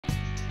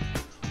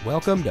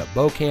Welcome to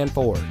Bokan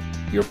Ford,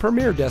 your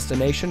premier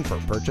destination for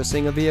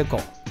purchasing a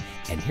vehicle.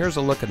 And here's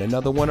a look at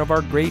another one of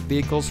our great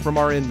vehicles from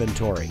our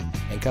inventory,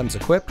 and comes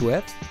equipped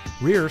with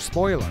rear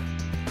spoiler,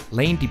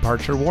 lane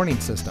departure warning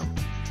system,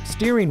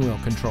 steering wheel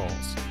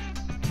controls,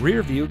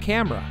 rear view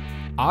camera,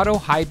 auto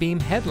high beam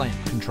headlamp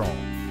control,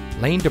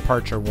 lane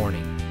departure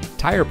warning,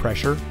 tire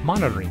pressure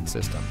monitoring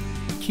system,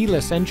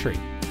 keyless entry,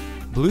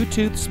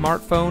 Bluetooth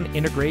smartphone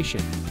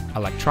integration,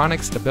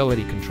 electronic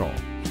stability control,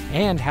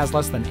 and has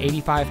less than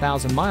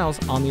 85,000 miles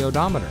on the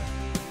odometer.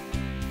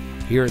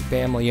 Here at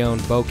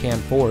family-owned Bokan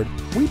Ford,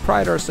 we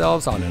pride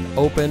ourselves on an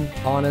open,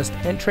 honest,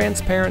 and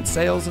transparent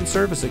sales and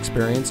service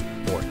experience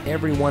for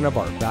every one of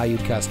our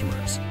valued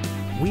customers.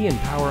 We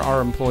empower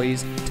our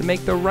employees to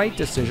make the right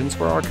decisions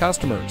for our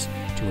customers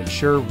to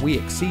ensure we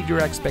exceed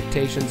your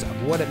expectations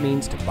of what it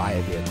means to buy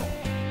a vehicle.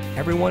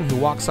 Everyone who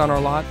walks on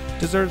our lot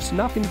deserves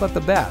nothing but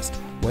the best,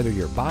 whether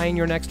you're buying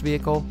your next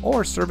vehicle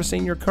or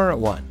servicing your current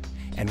one.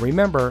 And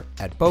remember,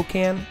 at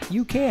Bokan,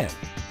 you can.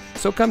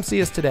 So come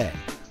see us today.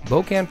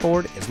 Bokan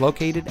Ford is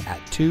located at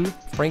 2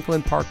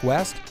 Franklin Park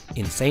West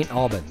in St.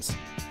 Albans.